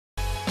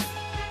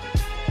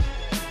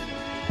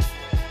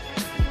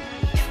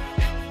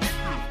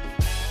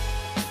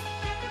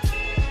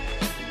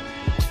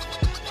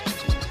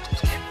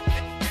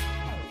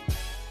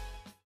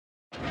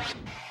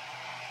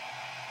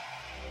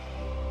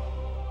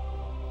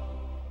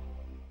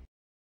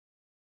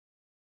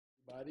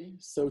everybody.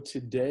 So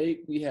today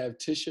we have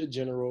Tisha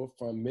General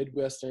from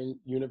Midwestern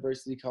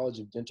University College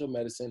of Dental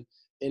Medicine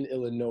in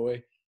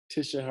Illinois.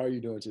 Tisha, how are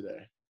you doing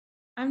today?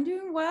 I'm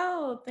doing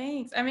well,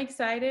 thanks. I'm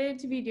excited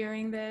to be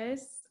doing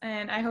this,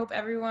 and I hope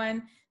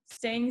everyone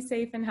staying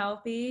safe and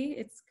healthy.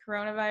 It's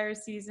coronavirus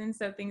season,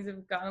 so things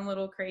have gotten a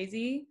little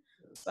crazy,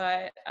 Yes,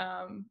 but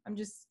I'm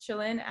just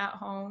chilling at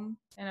home,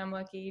 and I'm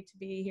lucky to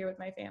be here with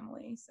my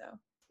family. So,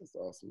 that's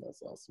awesome.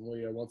 That's awesome. Well,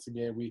 yeah, once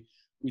again, we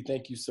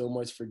thank you so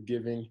much for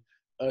giving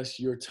us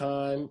your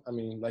time. I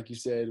mean, like you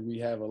said, we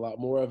have a lot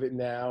more of it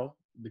now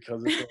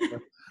because of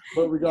Corona,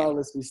 but yeah.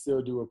 regardless, we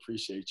still do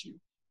appreciate you.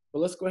 But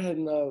let's go ahead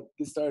and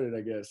get started,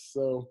 I guess.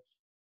 So,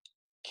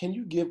 can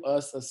you give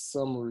us a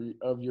summary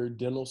of your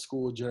dental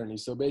school journey?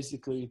 So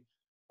basically,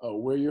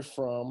 where you're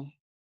from,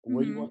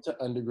 where you hmm went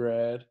to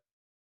undergrad,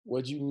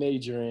 what you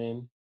major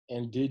in,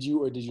 and did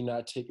you or did you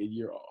not take a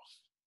year off?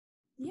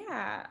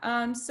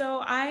 Yeah.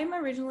 So I'm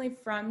originally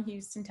from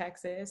Houston,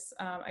 Texas.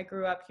 I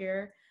grew up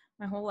here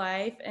my whole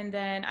life, and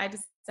then I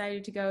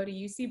decided to go to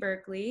UC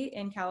Berkeley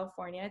in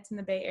California. It's in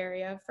the Bay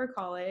Area for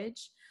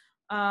college.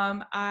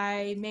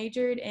 I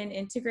majored in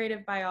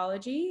integrative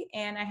biology,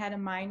 and I had a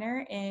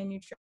minor in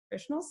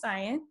nutritional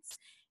science.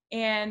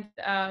 And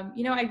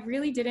I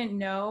really didn't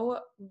know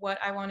what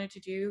I wanted to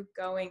do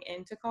going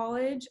into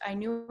college. I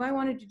knew I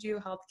wanted to do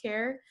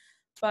healthcare,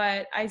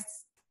 but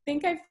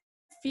think I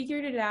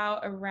figured it out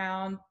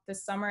around the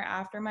summer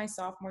after my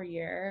sophomore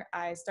year.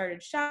 I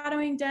started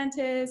shadowing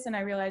dentists and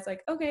I realized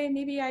like, okay,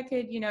 maybe I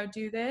could,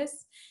 do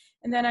this.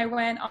 And then I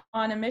went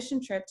on a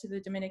mission trip to the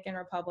Dominican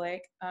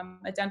Republic,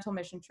 a dental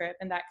mission trip,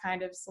 and that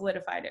kind of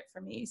solidified it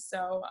for me.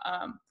 So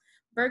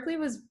Berkeley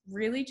was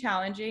really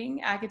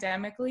challenging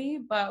academically,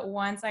 but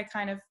once I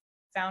kind of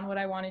found what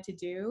I wanted to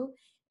do,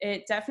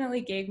 it definitely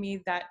gave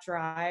me that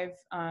drive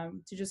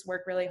to just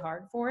work really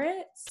hard for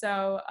it.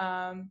 So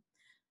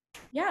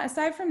yeah,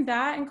 aside from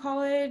that, in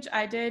college,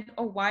 I did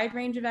a wide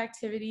range of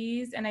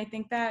activities, and I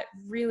think that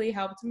really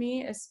helped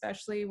me,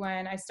 especially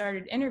when I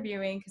started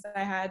interviewing because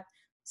I had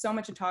so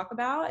much to talk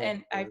about, Right,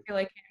 and I right. feel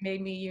like it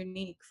made me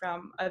unique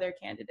from other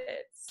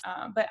candidates.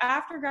 But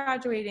after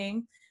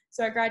graduating,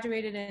 so I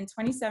graduated in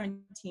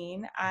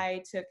 2017,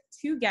 I took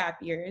 2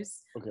 gap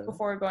years Okay.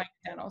 before going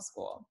to dental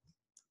school.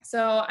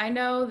 So I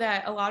know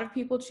that a lot of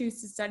people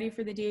choose to study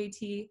for the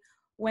DAT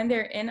when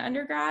they're in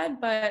undergrad,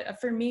 but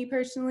for me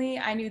personally,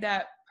 I knew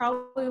that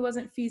probably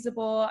wasn't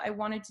feasible. I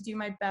wanted to do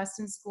my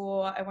best in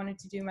school. I wanted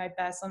to do my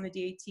best on the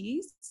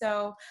DATs.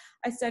 So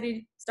I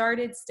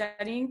started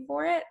studying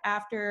for it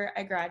after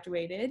I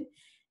graduated.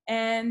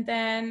 And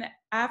then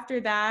after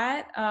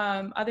that,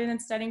 other than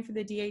studying for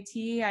the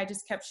DAT, I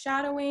just kept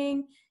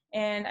shadowing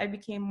and I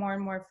became more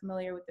and more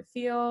familiar with the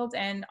field.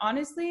 And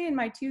honestly, in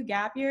my 2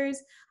 gap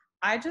years,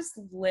 I just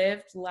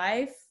lived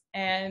life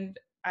and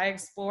I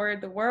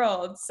explored the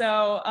world.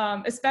 So,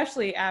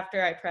 especially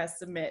after I pressed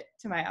submit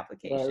to my Right, right,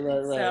 application.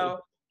 right. So,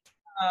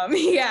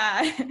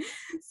 yeah.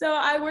 So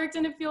I worked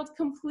in a field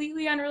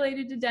completely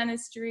unrelated to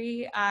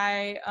dentistry.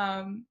 I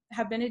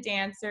have been a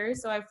dancer,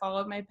 so I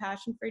followed my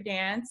passion for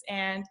dance,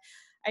 and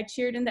I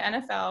cheered in the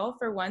NFL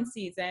for 1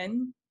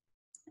 season.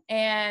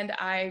 And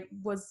I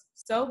was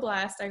so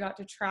blessed. I got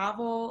to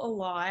travel a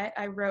lot.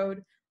 I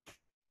rode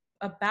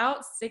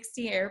about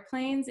 60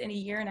 airplanes in a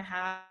year and a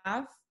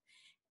half.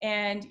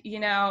 And,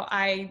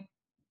 I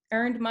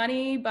earned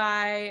money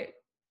by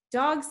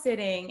dog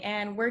sitting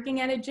and working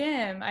at a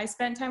gym. I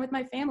spent time with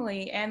my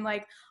family. And,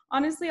 like,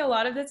 honestly, a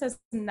lot of this has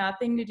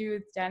nothing to do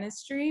with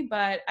dentistry,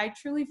 but I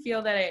truly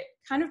feel that it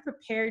kind of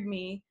prepared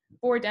me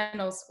for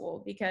dental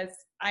school because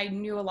I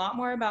knew a lot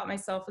more about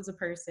myself as a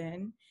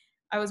person.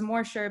 I was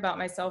more sure about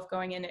myself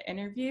going into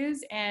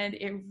interviews, and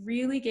it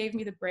really gave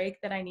me the break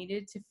that I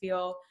needed to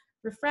feel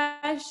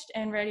refreshed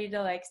and ready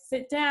to like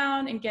sit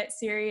down and get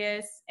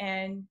serious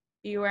and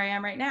be where I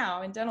am right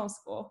now in dental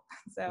school.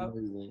 So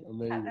Amazing, that's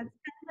amazing. kind of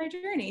my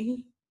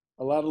journey.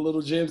 A lot of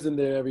little gems in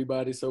there,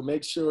 everybody. So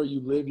make sure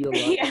you live your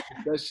life, Yeah.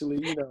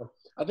 especially,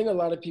 I think a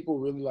lot of people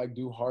really like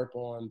do harp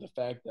on the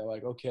fact that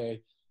like, okay,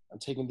 I'm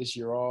taking this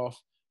year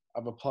off.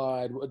 I've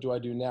applied. What do I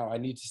do now? I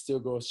need to still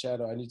go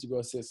shadow. I need to go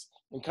assist.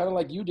 And kind of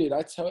like you did,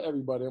 I tell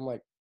everybody, I'm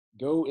like,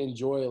 go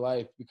enjoy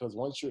life because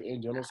once you're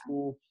in dental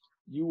school,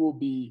 you will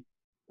be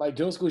like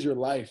dental school is your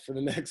life for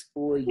the next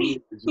 4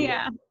 years,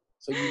 Yeah.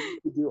 So you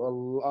need to do a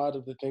lot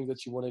of the things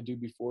that you want to do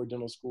before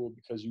dental school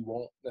because you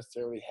won't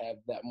necessarily have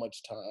that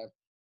much time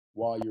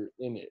while you're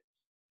in it.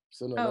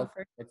 So no, Oh, that's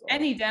for that's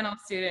any awesome. dental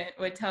student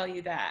would tell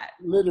you that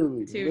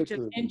Literally, to just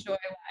literally. enjoy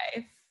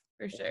life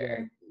for sure.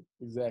 Exactly.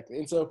 Exactly.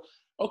 And so,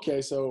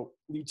 okay, so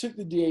you took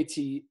the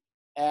DAT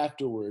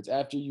afterwards,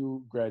 after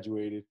you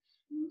graduated.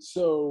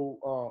 So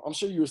I'm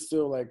sure you were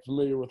still like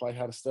familiar with like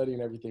how to study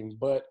and everything,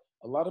 but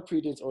a lot of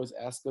pre-dents always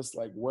ask us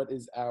like, what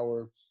is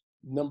our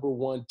number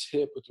one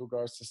tip with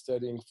regards to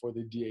studying for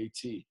the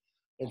DAT?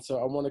 And so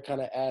I want to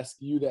kind of ask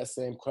you that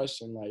same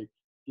question, like,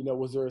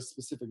 was there a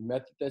specific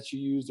method that you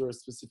used or a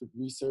specific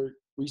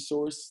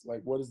resource?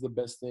 Like, what is the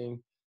best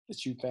thing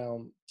that you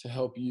found to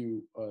help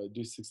you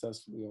do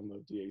successfully on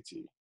the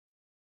DAT?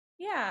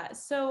 Yeah,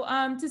 so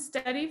to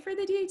study for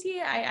the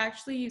DAT, I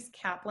actually used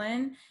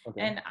Kaplan, Okay.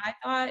 and I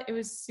thought it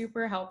was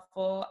super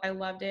helpful. I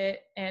loved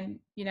it, and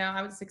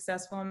I was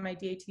successful in my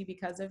DAT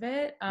because of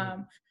it.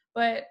 Mhm.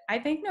 But I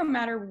think no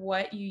matter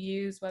what you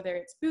use, whether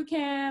it's boot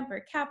camp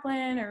or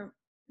Kaplan or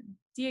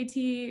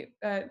DAT,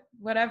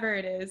 whatever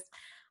it is,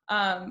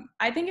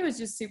 I think it was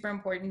just super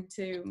important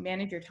to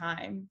manage your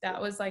time. That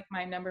was like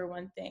my number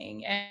one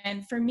thing.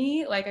 And for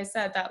me, like I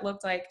said, that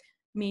looked like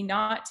me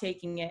not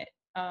taking it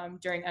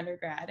during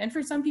undergrad. And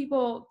for some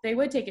people, they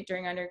would take it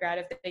during undergrad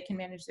if they can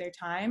manage their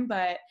time.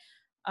 But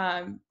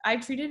I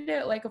treated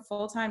it like a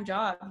full-time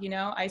job.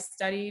 I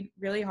studied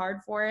really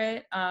hard for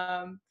it.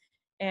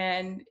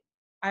 And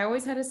I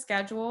always had a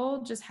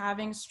schedule. Just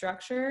having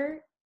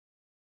structure,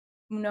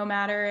 no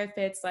matter if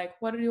it's like,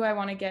 what do I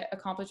want to get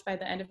accomplished by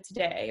the end of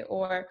today,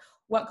 or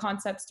what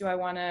concepts do I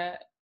want to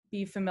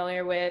be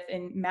familiar with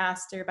and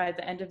master by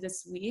the end of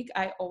this week.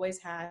 I always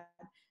had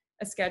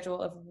a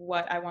schedule of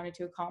what I wanted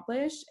to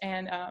accomplish.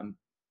 And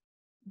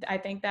I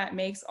think that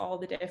makes all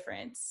the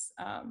difference.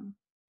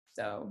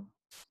 So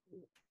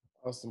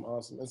Awesome,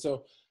 awesome. And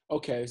so,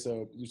 okay,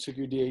 so you took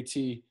your DAT,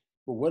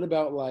 but what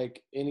about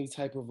like any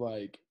type of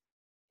like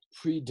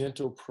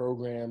pre-dental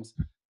programs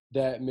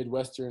that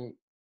Midwestern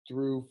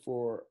threw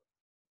for,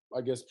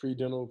 I guess,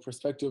 pre-dental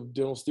prospective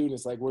dental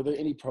students? Like, were there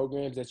any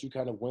programs that you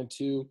kind of went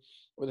to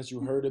or that you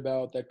heard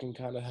about that can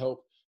kind of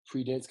help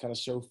pre-dents kind of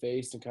show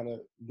face and kind of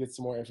get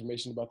some more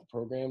information about the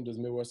program? Does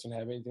Midwestern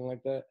have anything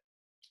like that?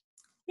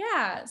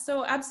 yeah,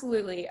 so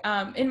absolutely.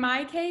 In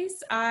my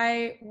case,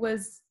 I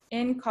was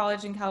in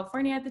college in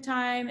California at the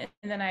time, and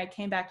then I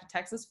came back to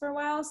Texas for a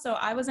while. So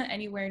I wasn't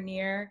anywhere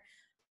near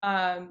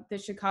the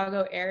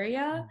Chicago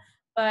area.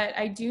 But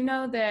I do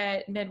know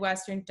that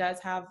Midwestern does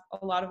have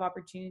a lot of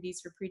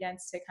opportunities for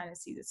pre-dents to kind of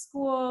see the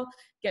school,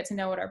 get to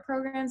know what our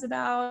program's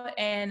about.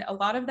 And a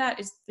lot of that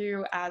is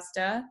through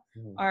ASDA,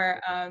 Mhm.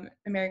 our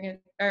American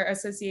or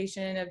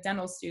Association of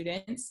Dental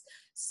Students.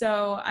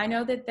 So I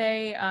know that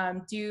they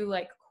do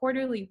like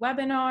quarterly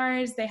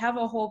webinars. They have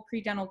a whole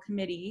pre-dental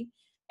committee.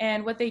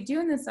 And what they do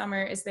in the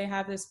summer is they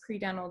have this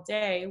pre-dental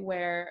day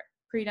where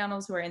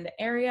pre-dentals who are in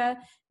the area,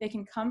 they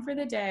can come for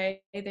the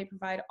day. They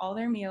provide all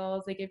their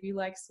meals. They give you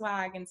like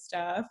swag and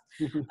stuff.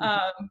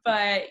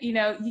 But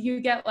you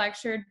get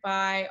lectured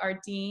by our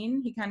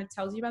dean. He kind of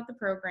tells you about the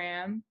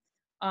program.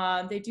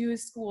 They do a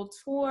school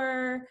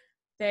tour.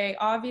 They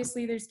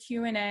obviously there's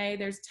Q&A,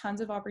 there's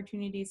tons of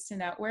opportunities to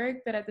network,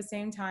 but at the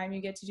same time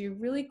you get to do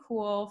really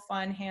cool,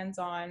 fun,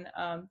 hands-on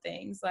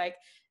things. Like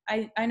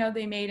I know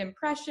they made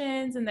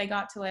impressions and they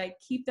got to like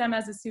keep them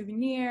as a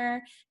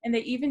souvenir, and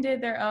they even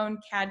did their own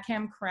CAD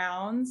CAM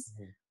crowns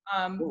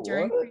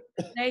during What?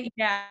 pre-day.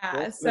 Yeah,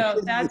 That's so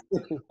crazy. that's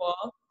really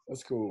cool.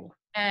 That's cool.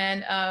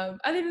 And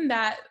other than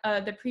that,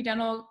 the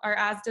pre-dental, or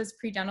ASDA's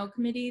pre-dental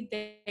committee,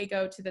 they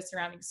go to the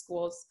surrounding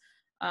schools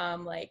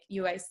like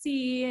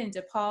UIC and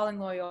DePaul and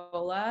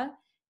Loyola,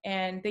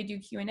 and they do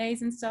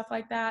Q&As and stuff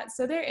like that.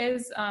 So there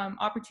is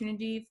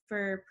opportunity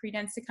for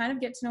pre-dents to kind of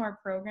get to know our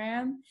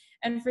program.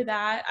 And for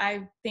that,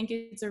 I think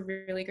it's a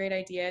really great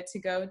idea to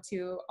go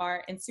to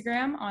our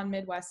Instagram on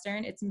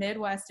Midwestern. It's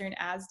Midwestern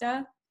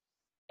ASDA.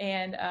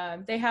 And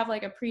they have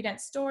like a pre-dent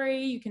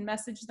story. You can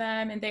message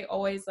them, and they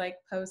always like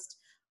post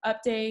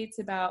updates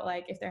about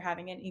like if they're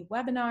having any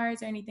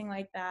webinars or anything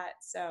like that.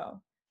 So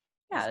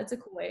yeah, that's a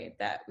cool way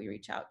that we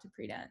reach out to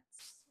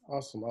pre-dents.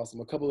 Awesome, awesome.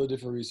 A couple of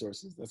different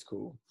resources. That's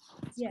cool.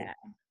 That's cool. Yeah.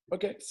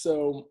 Okay,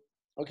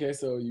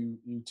 so you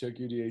took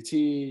your DAT,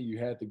 you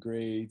had the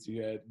grades,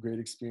 you had great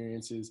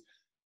experiences.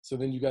 So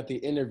then you got the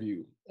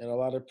interview, and a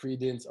lot of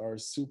pre-dents are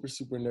super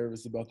super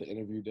nervous about the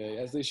interview day,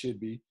 as they should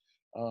be,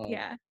 um,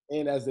 Yeah.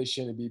 and as they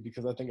shouldn't be,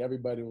 because I think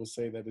everybody will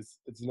say that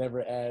it's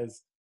never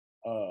as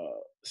uh,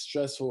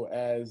 stressful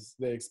as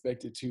they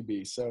expect it to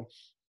be. So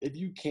if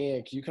you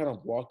can you kind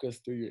of walk us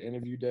through your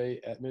interview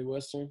day at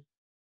Midwestern?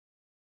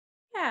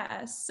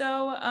 Yeah.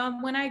 So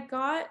when I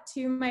got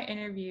to my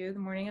interview, the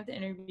morning of the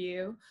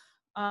interview,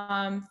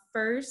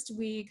 first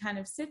we kind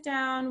of sit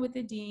down with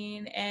the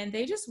dean and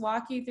they just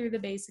walk you through the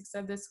basics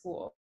of the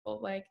school,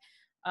 like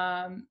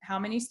how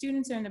many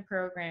students are in the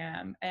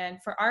program.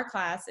 And for our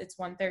class, it's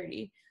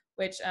 130,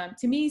 which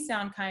to me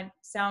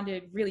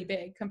sounded really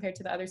big compared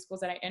to the other schools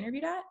that I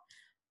interviewed at.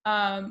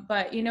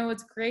 But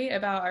what's great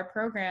about our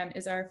program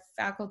is our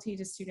faculty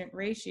to student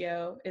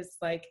ratio is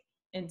like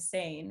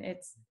insane.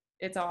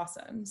 It's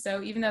awesome.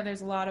 So even though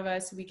there's a lot of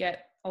us, we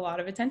get a lot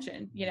of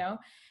attention,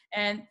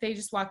 and they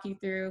just walk you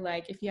through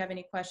like if you have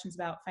any questions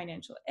about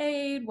financial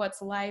aid,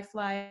 what's life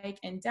like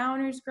in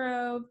Downers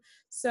Grove.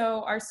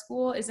 So our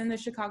school is in the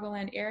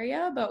Chicagoland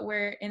area, but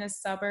we're in a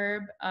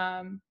suburb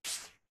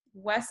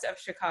west of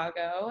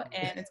Chicago,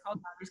 and it's called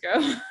Downers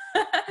Grove.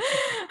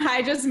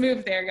 I just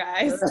moved there,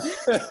 guys.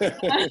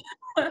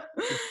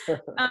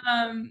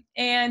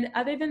 And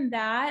other than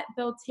that,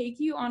 they'll take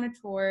you on a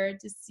tour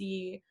to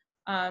see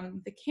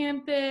the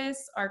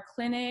campus, our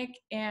clinic.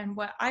 And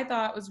what I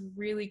thought was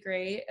really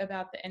great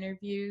about the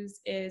interviews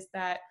is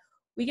that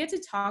we get to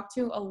talk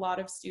to a lot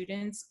of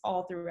students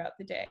all throughout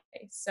the day.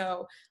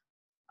 So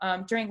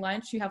During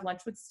lunch, you have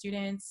lunch with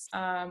students.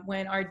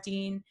 When our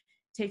dean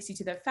takes you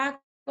to the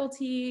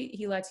faculty,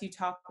 he lets you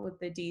talk with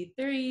the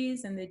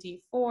D3s and the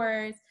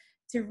D4s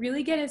to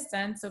really get a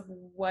sense of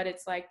what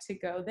it's like to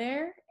go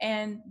there.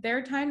 And there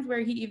are times where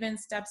he even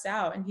steps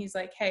out and he's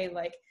like, hey,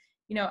 like,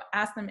 you know,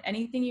 ask them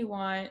anything you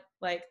want.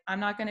 Like, I'm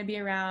not going to be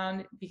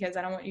around because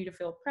I don't want you to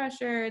feel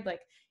pressured.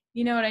 Like,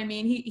 you know what I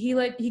mean?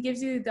 He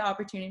gives you the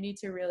opportunity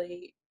to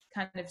really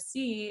kind of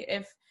see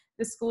if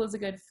the school is a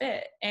good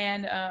fit.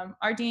 And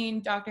our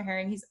dean, Dr.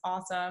 Herring, he's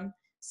awesome,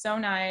 so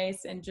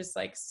nice, and just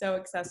like so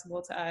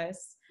accessible to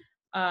us.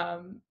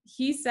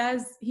 He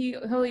says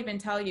he'll even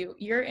tell you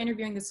you're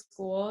interviewing the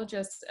school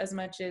just as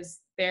much as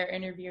they're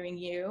interviewing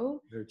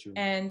you. Very true.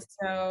 And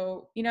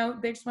so, you know,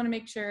 they just want to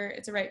make sure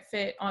it's a right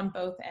fit on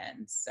both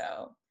ends.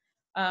 So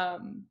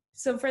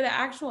for the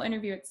actual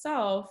interview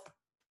itself,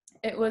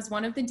 it was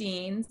one of the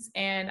deans,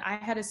 and I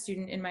had a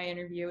student in my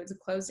interview. It was a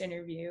closed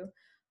interview.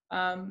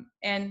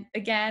 And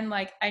again,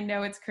 like, I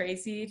know it's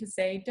crazy to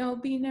say,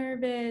 don't be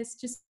nervous,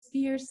 just be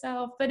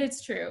yourself, but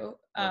it's true.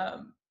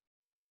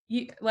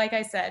 Like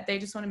I said, they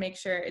just want to make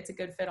sure it's a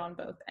good fit on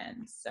both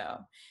ends. So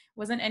it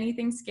wasn't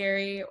anything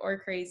scary or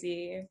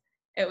crazy.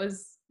 It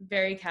was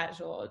very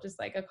casual, just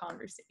like a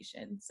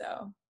conversation.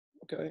 So.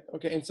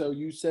 Okay. And so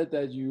you said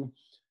that you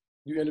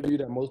interviewed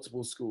at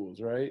multiple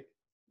schools, right?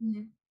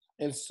 Mm-hmm.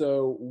 And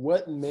so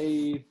what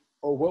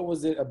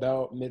was it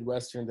about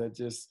Midwestern that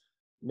just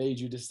made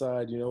you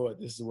decide, you know what,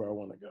 this is where I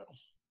want to go?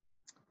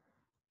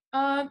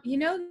 You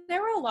know,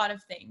 there were a lot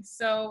of things.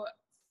 So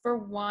for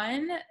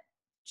one,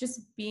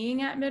 just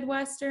being at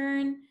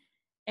Midwestern,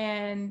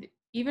 and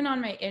even on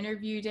my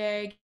interview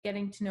day,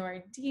 getting to know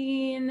our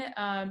dean,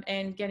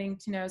 and getting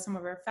to know some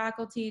of our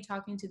faculty,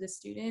 talking to the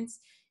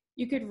students,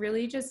 you could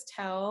really just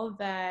tell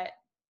that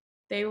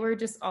they were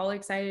just all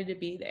excited to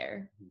be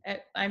there.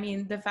 I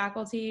mean, the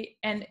faculty,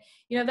 and,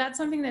 you know, that's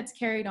something that's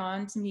carried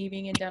on to me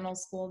being in dental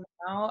school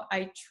now.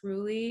 I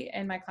truly,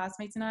 and my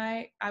classmates and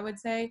I would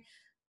say,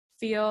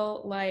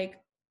 feel like,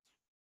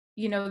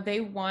 you know,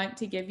 they want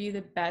to give you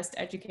the best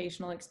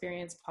educational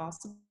experience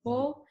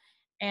possible.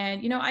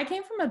 And, you know, I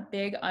came from a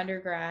big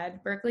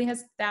undergrad. Berkeley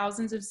has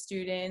thousands of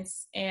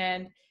students,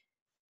 and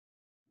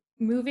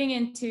moving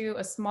into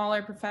a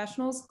smaller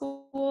professional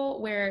school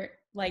where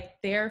like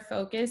their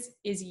focus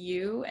is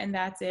you and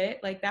that's it,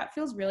 like that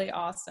feels really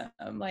awesome.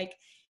 Like,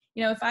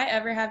 you know, if I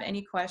ever have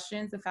any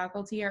questions, the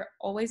faculty are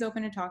always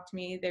open to talk to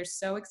me. They're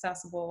so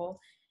accessible.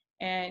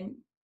 And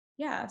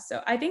yeah,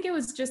 so I think it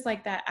was just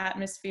like that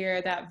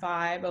atmosphere, that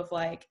vibe of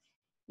like,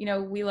 you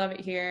know, we love it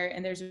here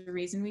and there's a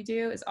reason we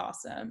do, is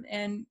awesome.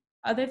 And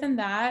other than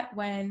that,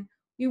 when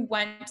we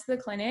went to the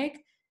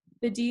clinic,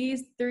 the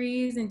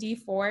D3s and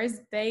D4s,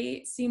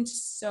 they seemed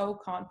so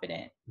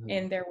confident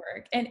in their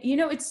work. And, you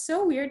know, it's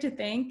so weird to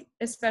think,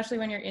 especially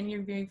when you're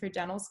interviewing for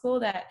dental school,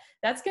 that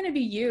that's going to be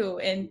you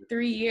in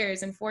 3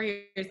 years and 4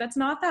 years. That's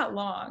not that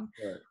long.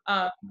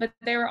 Right. But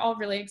they were all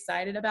really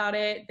excited about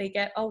it. They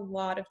get a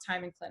lot of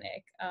time in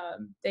clinic.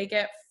 They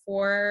get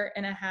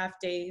 4.5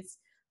 days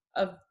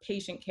of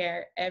patient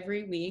care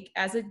every week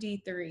as a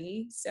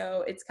D3.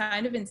 So it's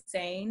kind of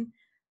insane.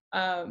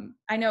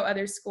 I know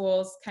other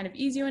schools kind of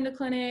ease you into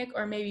clinic,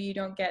 or maybe you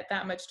don't get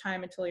that much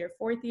time until your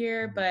 4th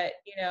year, but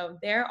you know,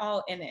 they're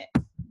all in it.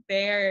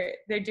 They're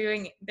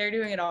doing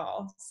it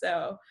all.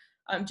 So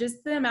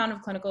just the amount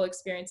of clinical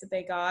experience that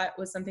they got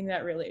was something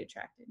that really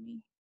attracted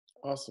me.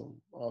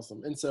 Awesome.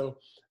 And so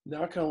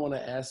now I kind of want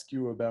to ask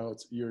you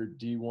about your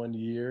D1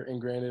 year. And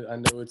granted, I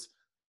know it's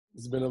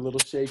been a little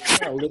shaky,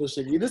 not a little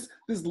shaky. This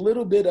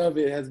little bit of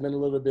it has been a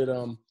little bit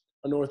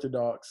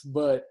unorthodox,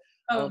 but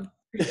For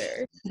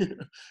sure.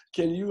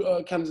 can you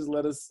kind of just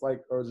let us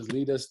or just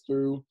lead us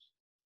through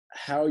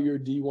how your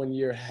D1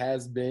 year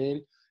has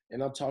been?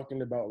 And I'm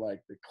talking about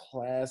like the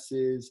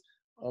classes.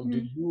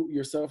 Do you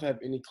yourself have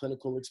any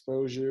clinical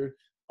exposure?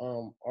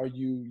 Are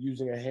you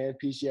using a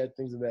handpiece yet?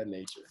 Things of that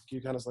nature. Can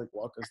you kind of like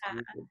walk us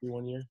through the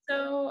D1 year?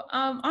 So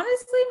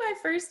honestly, my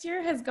first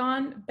year has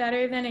gone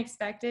better than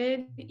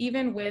expected,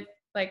 even with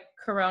like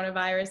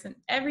coronavirus and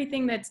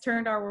everything that's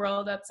turned our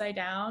world upside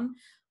down.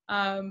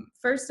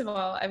 First of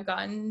all, I've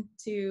gotten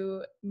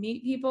to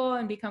meet people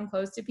and become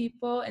close to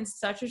people in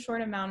such a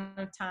short amount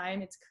of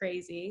time. It's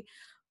crazy.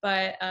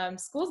 But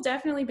school's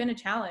definitely been a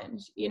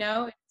challenge. You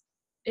know,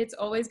 it's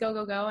always go,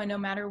 go, go. And no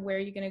matter where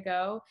you're going to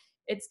go,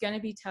 it's going to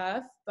be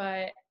tough.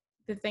 But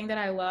the thing that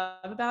I love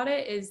about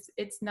it is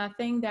it's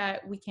nothing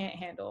that we can't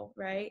handle,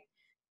 right?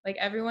 Like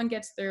everyone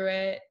gets through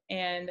it.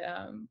 And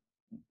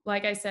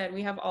like I said,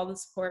 we have all the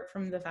support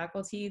from the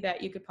faculty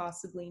that you could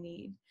possibly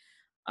need.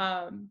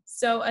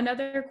 So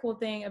another cool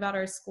thing about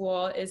our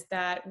school is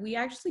that we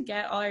actually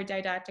get all our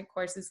didactic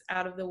courses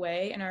out of the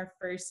way in our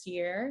first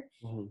year,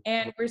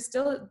 and we're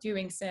still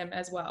doing sim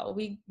as well.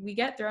 We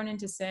get thrown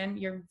into sim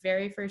your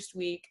very first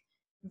week,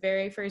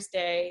 very first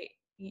day.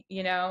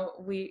 You know,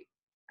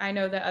 I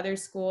know that other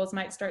schools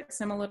might start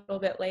sim a little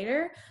bit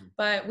later,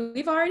 but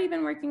we've already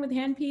been working with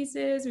hand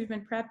pieces, we've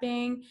been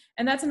prepping,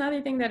 and that's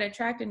another thing that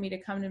attracted me to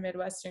come to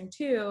Midwestern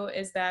too,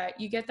 is that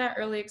you get that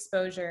early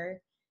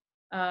exposure.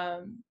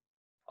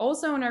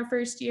 also in our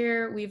first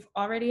year, we've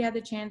already had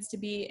the chance to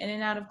be in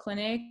and out of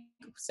clinic.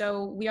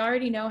 So we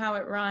already know how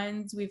it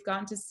runs. We've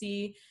gotten to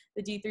see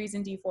the D3s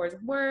and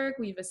D4s work.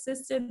 We've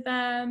assisted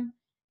them.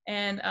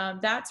 And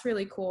that's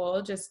really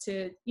cool just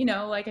to,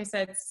 like I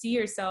said, see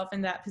yourself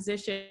in that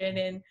position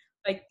in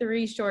like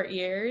 3 short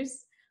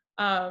years.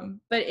 But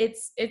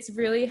it's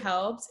really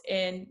helped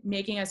in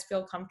making us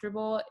feel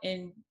comfortable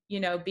in,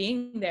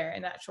 being there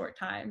in that short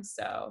time.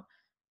 So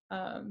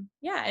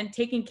yeah, and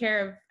taking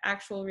care of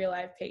actual real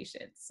life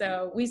patients.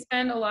 So we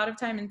spend a lot of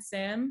time in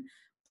sim,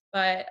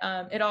 but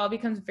it all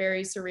becomes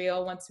very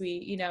surreal once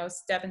we,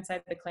 step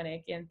inside the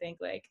clinic and think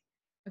like,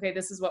 okay,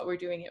 this is what we're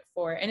doing it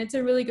for. And it's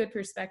a really good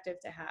perspective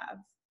to have.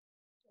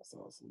 That's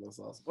awesome. That's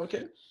awesome.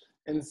 Okay.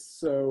 And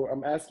so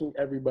I'm asking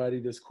everybody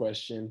this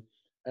question,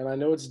 and I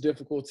know it's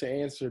difficult to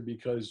answer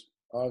because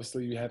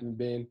obviously you haven't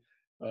been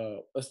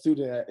a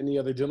student at any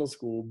other dental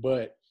school,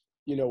 but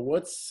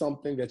what's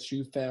something that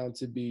you found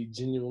to be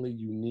genuinely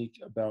unique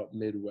about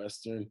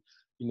Midwestern,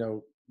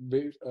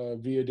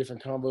 via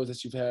different combos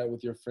that you've had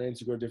with your friends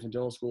who go to different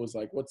dental schools?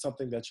 Like, what's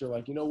something that you're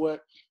like, what?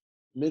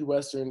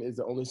 Midwestern is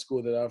the only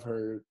school that I've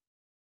heard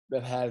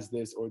that has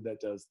this or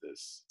that does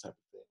this type of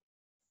thing.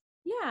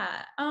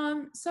 Yeah.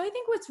 So I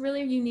think what's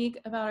really unique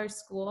about our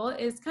school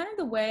is kind of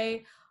the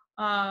way,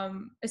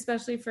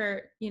 especially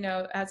for,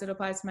 as it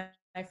applies to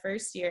my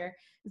first year,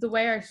 the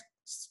way our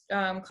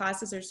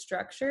classes are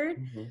structured.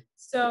 Mm-hmm.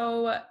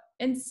 So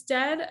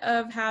instead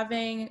of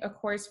having a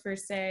course for,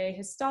 say,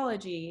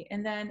 histology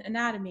and then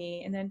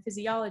anatomy and then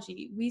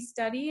physiology, we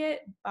study it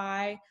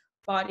by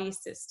body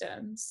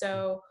system.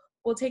 So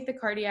we'll take the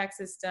cardiac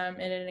system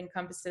and it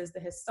encompasses the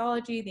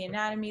histology, the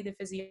anatomy, the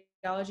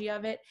physiology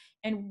of it.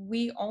 And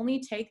we only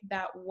take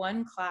that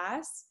one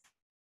class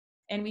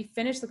and we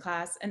finish the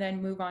class and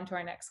then move on to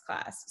our next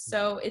class.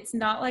 So it's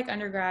not like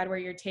undergrad where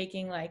you're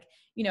taking like,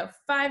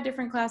 5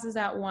 different classes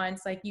at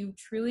once. Like you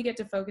truly get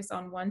to focus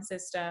on one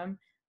system,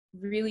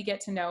 really get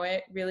to know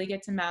it, really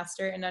get to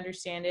master and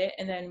understand it,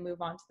 and then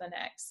move on to the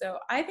next. So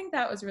I think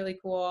that was really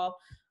cool.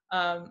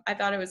 I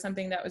thought it was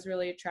something that was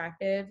really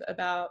attractive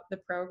about the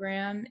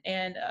program.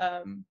 And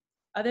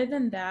other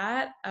than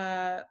that,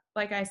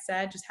 like I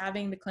said, just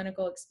having the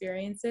clinical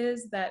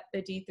experiences that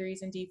the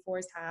D3s and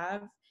D4s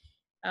have,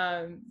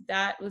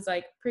 that was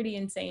like pretty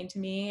insane to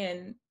me.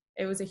 And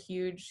it was a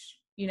huge,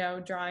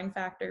 drawing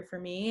factor for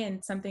me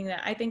and something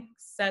that I think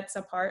sets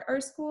apart our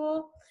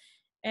school.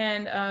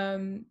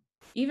 And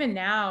even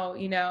now,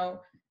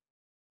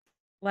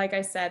 like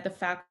I said, the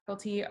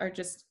faculty are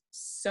just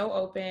so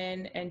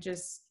open and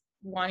just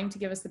wanting to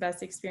give us the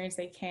best experience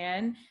they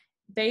can.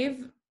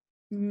 They've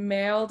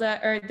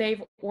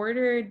they've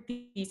ordered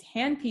these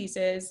hand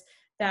pieces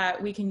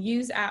that we can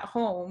use at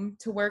home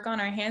to work on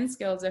our hand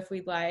skills if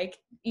we'd like,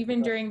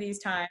 even during these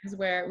times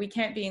where we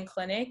can't be in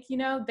clinic.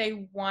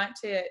 They want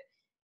to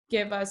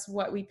give us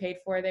what we paid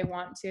for. They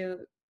want to,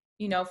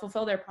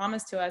 fulfill their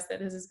promise to us that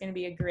this is going to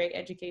be a great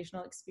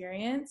educational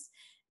experience.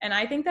 And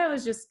I think that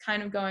was just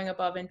kind of going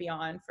above and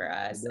beyond for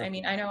us. I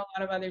mean, I know a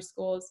lot of other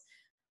schools,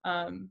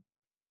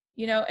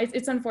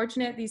 it's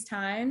unfortunate these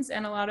times,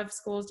 and a lot of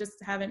schools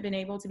just haven't been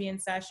able to be in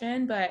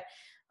session, but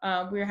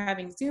we're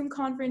having Zoom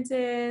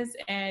conferences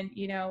and,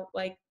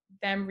 like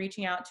them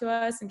reaching out to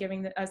us and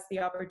giving us the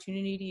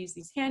opportunity to use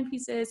these hand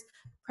pieces,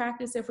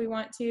 practice if we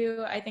want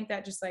to. I think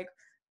that just like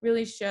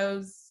really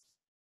shows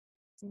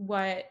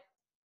what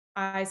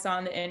I saw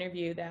in the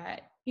interview,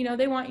 that,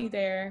 they want you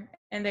there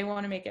and they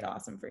want to make it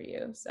awesome for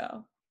you.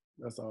 So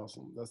That's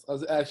awesome. I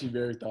was actually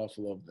very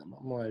thoughtful of them.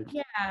 I'm like,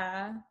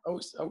 yeah. I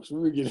wish we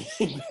were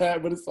getting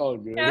that, but it's all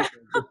good. Yeah.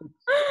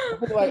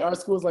 I feel like our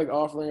school's like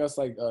offering us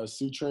like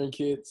suturing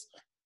kits,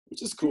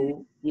 which is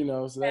cool,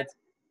 so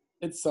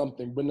it's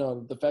something. But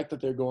no, the fact that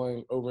they're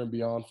going over and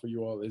beyond for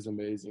you all is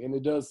amazing. And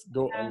it does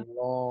go a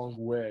long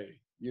way,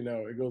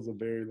 it goes a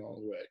very long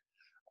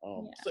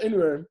way. So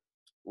anyway,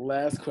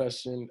 last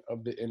question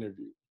of the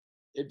interview.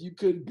 If you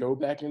could go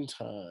back in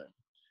time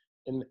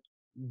and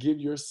give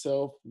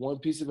yourself one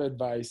piece of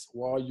advice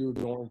while you're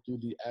going through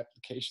the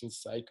application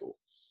cycle,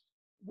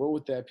 what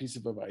would that piece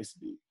of advice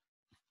be?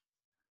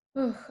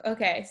 Ooh,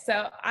 okay,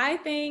 so I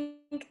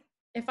think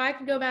if I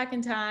could go back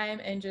in time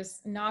and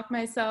just knock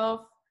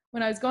myself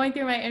when I was going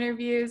through my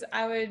interviews,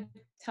 I would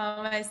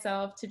tell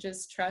myself to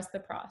just trust the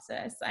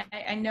process.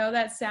 I know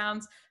that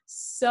sounds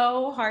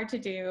so hard to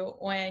do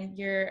when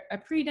you're a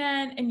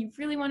pre-dent and you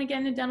really want to get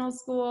into dental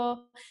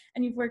school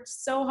and you've worked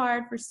so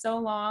hard for so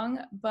long,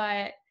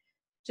 but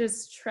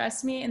just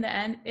trust me, in the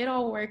end, it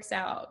all works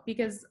out.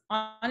 Because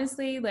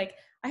honestly, like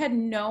I had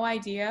no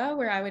idea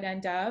where I would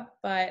end up,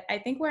 but I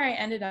think where I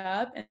ended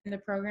up in the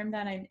program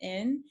that I'm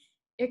in,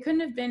 it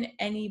couldn't have been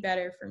any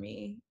better for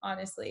me.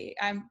 Honestly,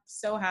 I'm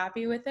so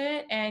happy with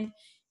it. And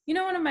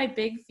one of my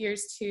big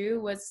fears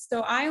too was,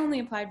 so I only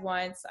applied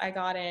once. I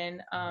got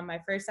in my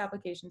first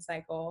application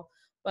cycle,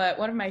 but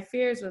one of my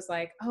fears was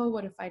like, oh,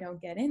 what if I don't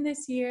get in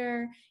this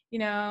year?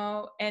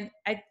 And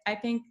I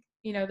think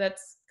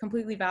that's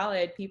completely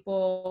valid.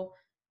 People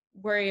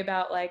worry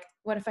about like,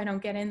 what if I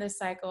don't get in this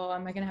cycle?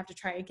 Am I going to have to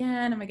try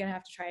again? Am I going to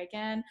have to try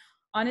again?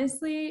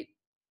 Honestly,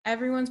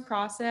 everyone's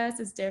process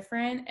is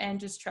different, and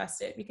just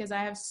trust it, because I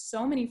have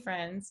so many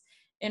friends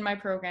in my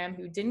program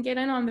who didn't get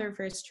in on their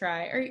first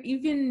try, or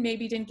even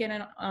maybe didn't get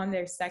in on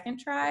their second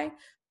try,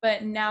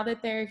 but now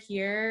that they're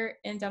here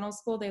in dental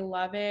school, they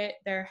love it.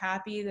 They're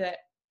happy that,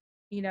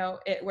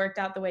 it worked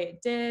out the way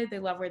it did. They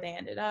love where they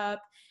ended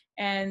up,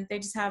 and they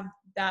just have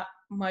that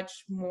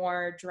much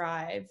more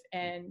drive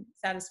and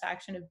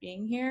satisfaction of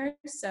being here.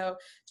 So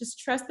just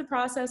trust the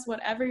process.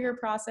 Whatever your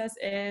process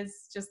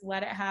is, just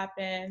let it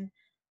happen.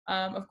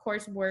 Of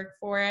course, work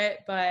for it,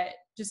 but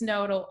just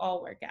know it'll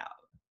all work out.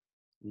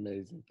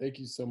 Amazing. Thank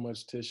you so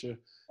much, Tisha. If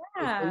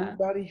Yeah.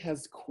 anybody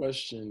has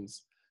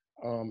questions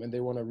and they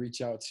want to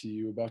reach out to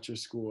you about your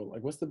school,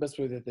 like what's the best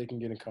way that they can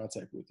get in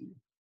contact with you?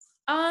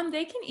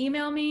 They can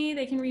email me.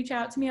 They can reach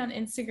out to me on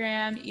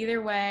Instagram.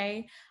 Either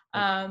way.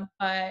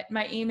 But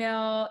my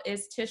email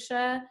is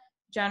Tisha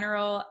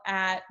General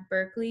at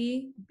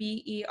Berkeley,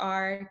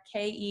 BERKELEY.edu.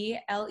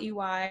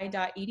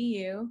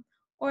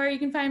 Or you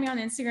can find me on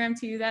Instagram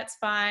too. That's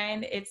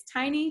fine. It's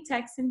Tiny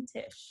Texan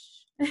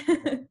Tish.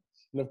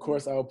 And of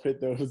course, I'll put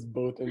those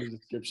both in the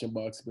description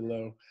box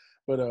below.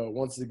 But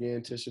once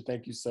again, Tisha,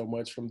 thank you so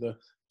much from the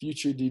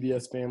Future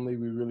DDS family.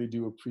 We really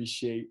do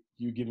appreciate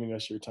you giving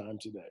us your time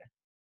today.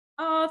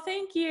 Oh,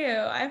 thank you.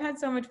 I've had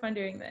so much fun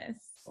doing this.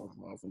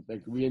 Awesome, awesome.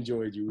 Thank you. We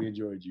enjoyed you. We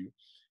enjoyed you.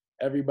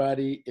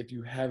 Everybody, if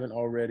you haven't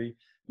already,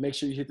 make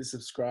sure you hit the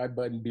subscribe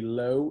button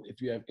below.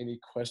 If you have any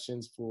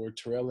questions for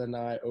Terrell and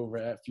I over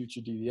at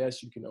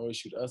FutureDDS, you can always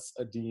shoot us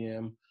a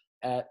DM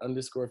at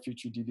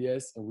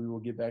 _FutureDDS, and we will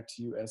get back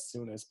to you as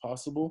soon as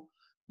possible.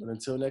 But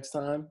until next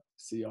time,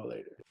 see y'all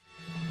later.